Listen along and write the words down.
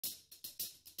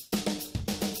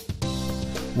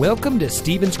Welcome to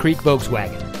Stevens Creek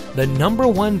Volkswagen, the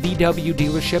 #1 VW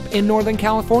dealership in Northern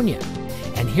California.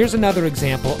 And here's another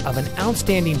example of an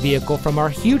outstanding vehicle from our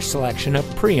huge selection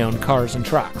of pre-owned cars and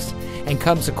trucks, and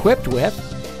comes equipped with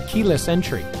keyless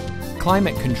entry,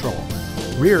 climate control,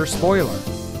 rear spoiler,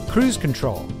 cruise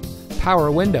control,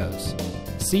 power windows,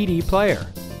 CD player,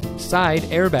 side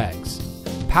airbags,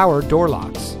 power door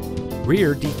locks,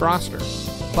 rear defroster,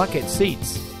 bucket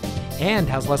seats, and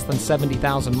has less than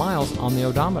 70,000 miles on the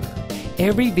odometer.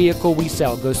 Every vehicle we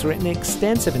sell goes through an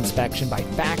extensive inspection by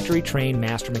factory-trained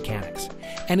master mechanics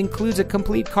and includes a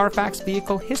complete Carfax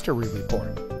vehicle history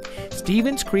report.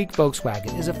 Stevens Creek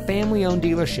Volkswagen is a family-owned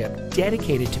dealership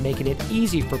dedicated to making it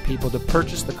easy for people to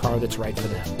purchase the car that's right for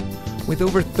them. With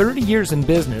over 30 years in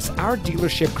business, our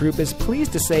dealership group is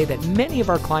pleased to say that many of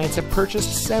our clients have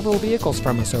purchased several vehicles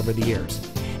from us over the years.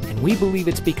 And we believe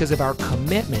it's because of our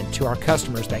commitment to our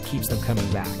customers that keeps them coming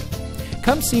back.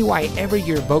 Come see why every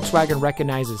year Volkswagen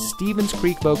recognizes Stevens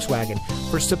Creek Volkswagen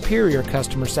for superior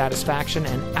customer satisfaction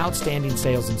and outstanding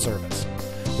sales and service.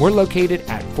 We're located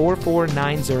at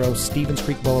 4490 Stevens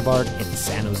Creek Boulevard in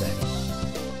San Jose.